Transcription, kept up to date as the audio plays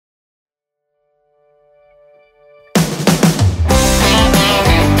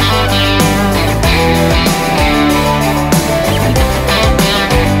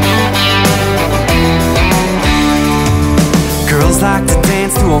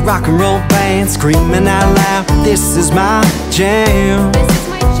rock and roll band, screaming out loud, this is my jam. This is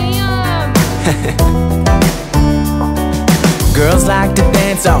my jam. Girls like to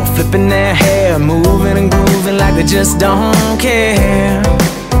dance off, flipping their hair, moving and grooving like they just don't care.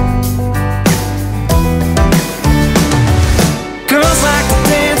 Girls like to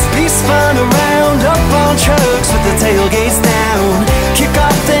dance, be spun around, up on trucks with the tailgates down, kick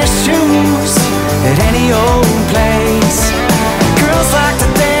off their shoes at any old place. Girls like to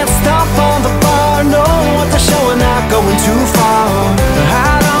dance, stomp on the bar, know what they're showing, not going too far.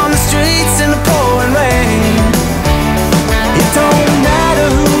 Out on the streets in the pouring rain, it don't matter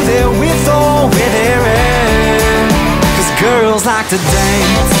who they're with or where they're at, 'cause girls like to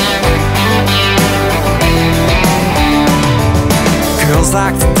dance. Girls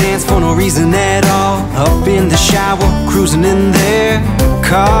like to dance for no reason at all, up in the shower, cruising in their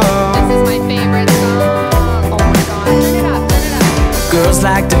car. This is my favorite song. Oh my god, turn it up, turn it up. Girls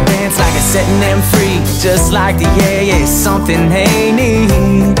like to dance like it's setting them free, just like the yeah, it's something they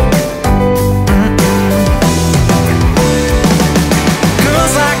need.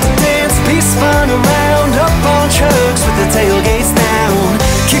 Girls like to dance, be spun around, up on trucks with the tailgates down,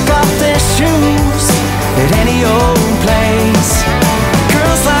 kick off their shoes at any old place.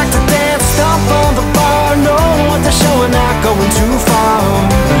 Girls like to dance, stomp on the bar, know what they're showing, not going too far.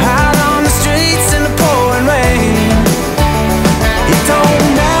 Out on the streets in the pouring rain, it don't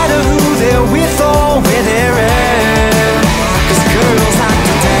matter who they're with or where they're at, 'cause girls like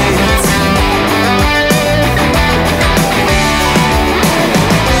to dance.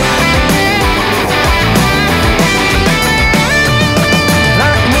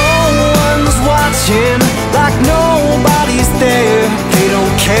 Like no one's watching, like nobody's there. They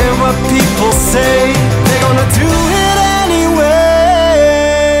don't care what people say, they're gonna do it anyway.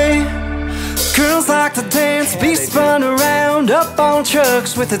 Girls like to dance, be spun around, up on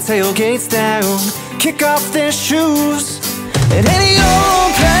trucks with the tailgates down, kick off their shoes at any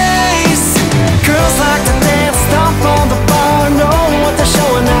old place. Girls like to dance, stomp on the bar, know what they're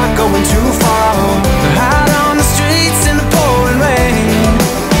showing, not going too far. Out on the streets in the pouring rain,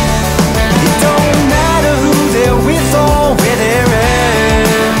 it don't matter who they're with or where they're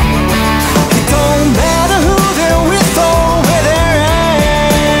at, it don't matter who they're with or where they're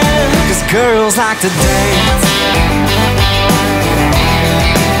at, 'cause girls like to dance.